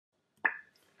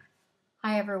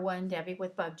Hi everyone, Debbie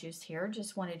with Bug Juice here.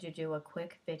 Just wanted to do a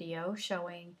quick video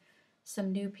showing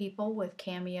some new people with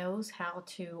cameos how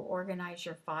to organize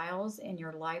your files in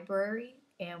your library,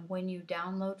 and when you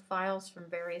download files from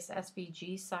various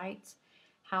SVG sites,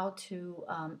 how to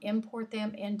import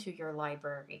them into your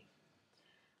library.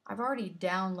 I've already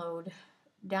downloaded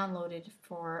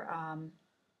for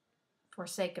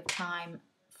sake of time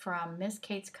from Miss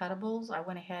Kate's Cuttables. I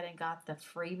went ahead and got the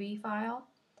freebie file.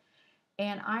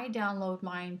 And I download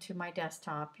mine to my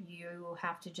desktop. You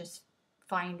have to just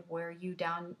find where you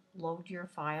download your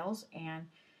files, and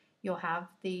you'll have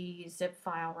the zip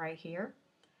file right here.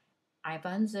 I've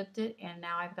unzipped it, and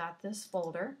now I've got this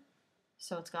folder.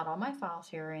 So it's got all my files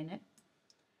here in it.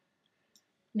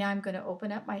 Now I'm going to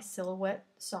open up my Silhouette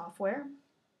software.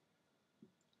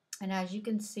 And as you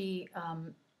can see,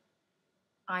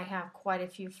 I have quite a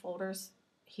few folders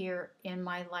here in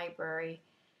my library.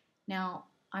 Now,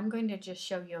 I'm going to just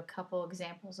show you a couple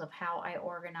examples of how I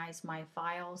organize my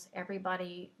files.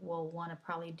 Everybody will want to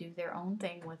probably do their own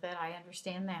thing with it. I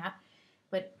understand that.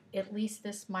 But at least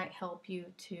this might help you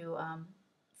to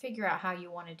figure out how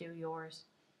you want to do yours.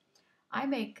 I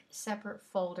make separate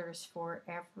folders for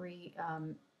every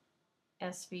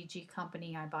SVG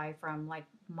company I buy from, like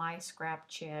My Scrap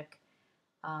Chick.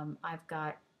 I've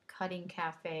got Cutting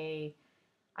Cafe.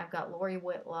 I've got Lori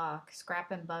Whitlock,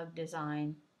 Scrap and Bug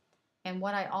Design. And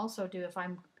what I also do, if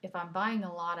I'm buying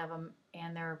a lot of them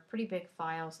and they're pretty big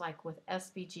files, like with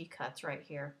SVG cuts right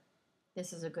here,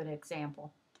 this is a good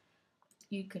example.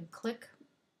 You can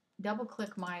double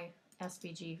click my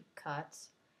SVG cuts.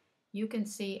 You can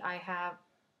see I have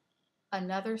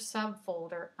another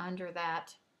subfolder under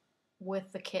that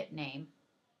with the kit name.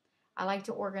 I like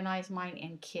to organize mine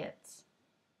in kits.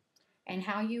 And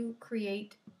how you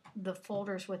create the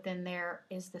folders within there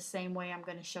is the same way I'm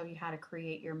going to show you how to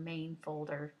create your main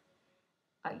folder.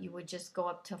 You would just go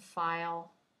up to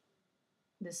File,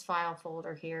 this file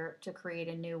folder here, to create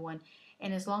a new one.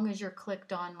 And as long as you're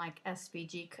clicked on like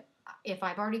SVG, if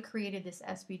I've already created this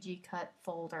SVG cut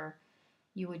folder,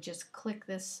 you would just click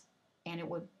this and it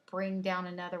would bring down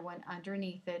another one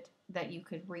underneath it that you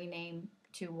could rename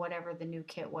to whatever the new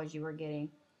kit was you were getting.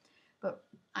 But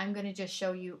I'm going to just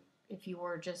show you if you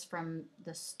were just from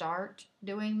the start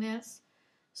doing this.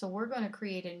 So we're going to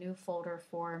create a new folder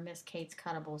for Miss Kate's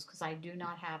Cuttables because I do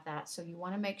not have that. So you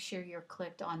want to make sure you're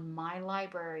clicked on My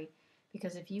Library,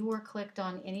 because if you were clicked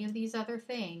on any of these other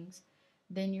things,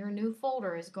 then your new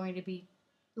folder is going to be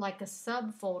like a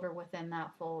subfolder within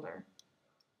that folder.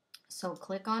 So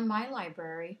click on My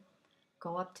Library,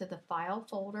 go up to the File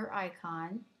folder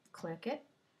icon, click it,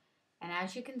 and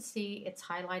as you can see, it's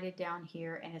highlighted down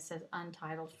here and it says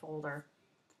Untitled Folder.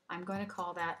 I'm going to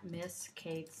call that Miss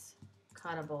Kate's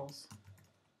Cuttables.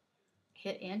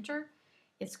 Hit Enter.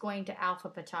 It's going to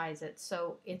alphabetize it.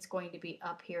 So it's going to be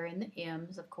up here in the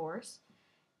M's, of course.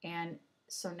 And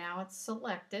so now it's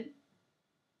selected.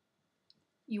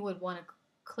 You would want to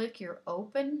click your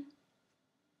Open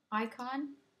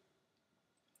icon.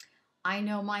 I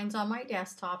know mine's on my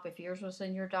desktop. If yours was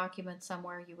in your document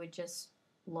somewhere, you would just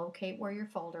locate where your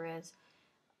folder is.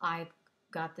 I've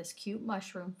got this cute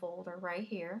mushroom folder right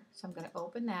here, so I'm going to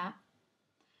open that.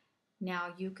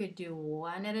 Now you could do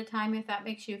one at a time if that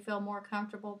makes you feel more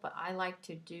comfortable, but I like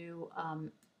to do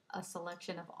a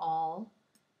selection of all.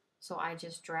 So I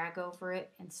just drag over it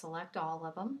and select all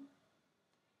of them,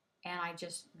 and I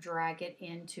just drag it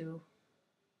into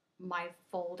my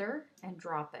folder and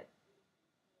drop it.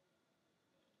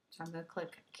 So I'm going to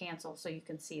click cancel so you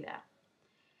can see that.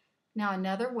 Now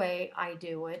another way I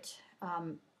do it,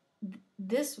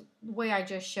 this way I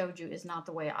just showed you is not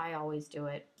the way I always do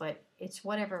it, but it's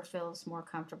whatever feels more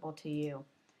comfortable to you.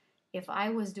 If I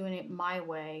was doing it my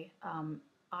way,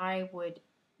 I would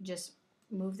just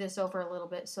move this over a little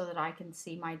bit so that I can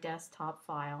see my desktop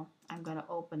file. I'm going to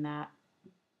open that,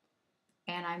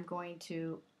 and I'm going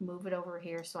to move it over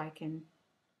here so I can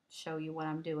show you what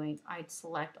I'm doing. I'd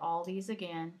select all these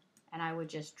again, and I would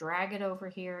just drag it over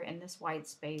here in this white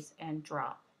space and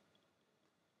drop.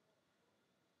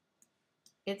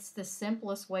 It's the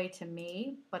simplest way to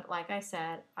me, but like I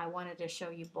said, I wanted to show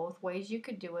you both ways you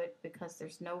could do it because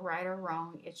there's no right or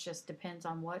wrong. It just depends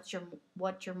on what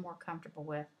you're more comfortable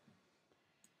with.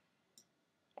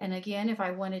 And again, if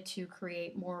I wanted to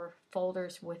create more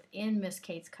folders within Miss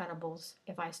Kate's Cuttables,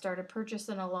 if I started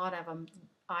purchasing a lot of them,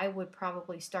 I would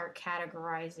probably start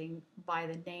categorizing by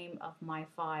the name of my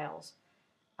files.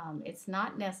 It's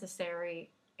not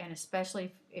necessary, and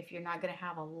especially if you're not going to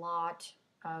have a lot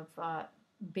of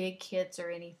big kits or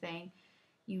anything,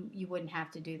 you wouldn't have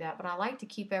to do that. But I like to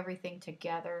keep everything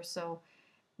together, so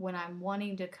when I'm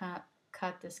wanting to cut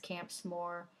this Camp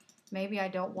S'more, maybe I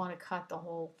don't want to cut the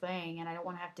whole thing and I don't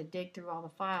want to have to dig through all the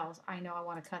files. I know I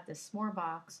want to cut this Smore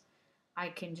Box. I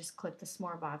can just click the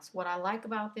Smore Box. What I like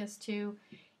about this too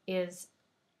is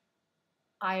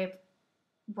I've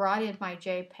brought in my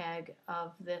JPEG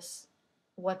of this,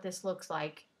 what this looks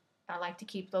like. I like to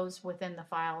keep those within the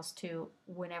files too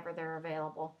whenever they're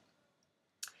available.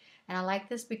 And I like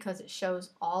this because it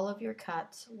shows all of your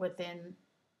cuts within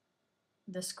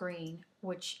the screen,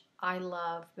 which I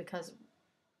love because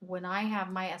when I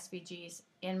have my SVGs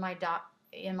in my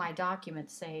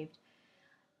documents saved,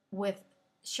 with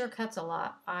Sure Cuts a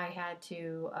Lot, I had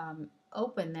to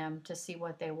open them to see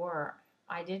what they were.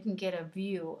 I didn't get a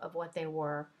view of what they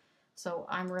were, so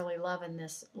I'm really loving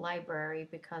this library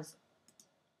because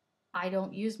I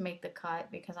don't use Make the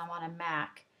Cut because I'm on a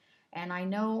Mac, and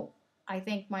I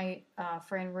think my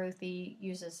friend Ruthie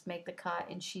uses Make the Cut,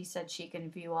 and she said she can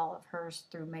view all of hers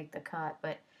through Make the Cut.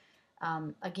 But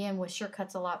again, with Sure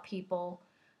Cuts a Lot people,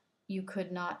 you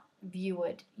could not view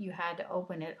it. You had to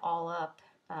open it all up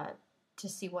to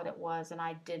see what it was, and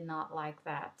I did not like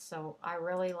that. So I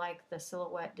really like the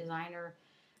Silhouette Designer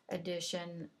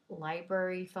Edition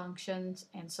library functions,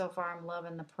 and so far I'm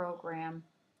loving the program.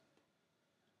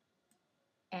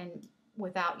 And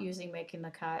without using Making the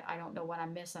Cut, I don't know what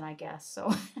I'm missing, I guess.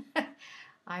 So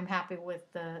I'm happy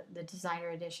with the Designer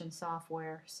Edition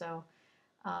software. So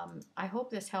I hope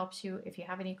this helps you. If you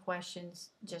have any questions,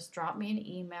 just drop me an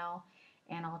email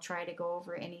and I'll try to go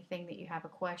over anything that you have a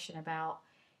question about.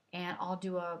 And I'll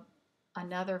do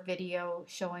another video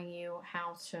showing you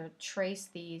how to trace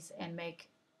these and make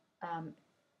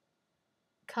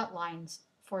cut lines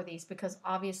for these, because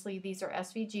obviously these are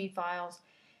SVG files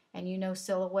and you know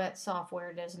Silhouette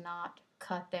software does not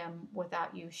cut them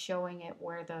without you showing it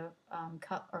where the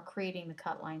cut or creating the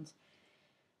cut lines.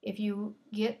 If you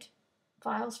get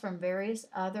files from various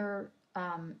other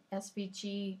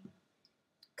SVG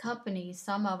companies,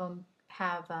 some of them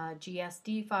have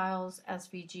GSD files,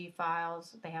 SVG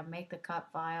files, they have Make the Cut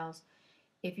files.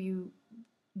 If you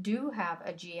do have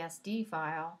a GSD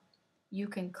file, you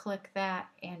can click that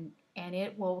and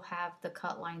it will have the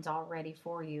cut lines all ready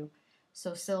for you.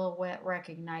 So Silhouette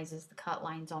recognizes the cut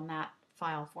lines on that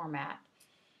file format.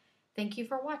 Thank you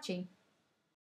for watching.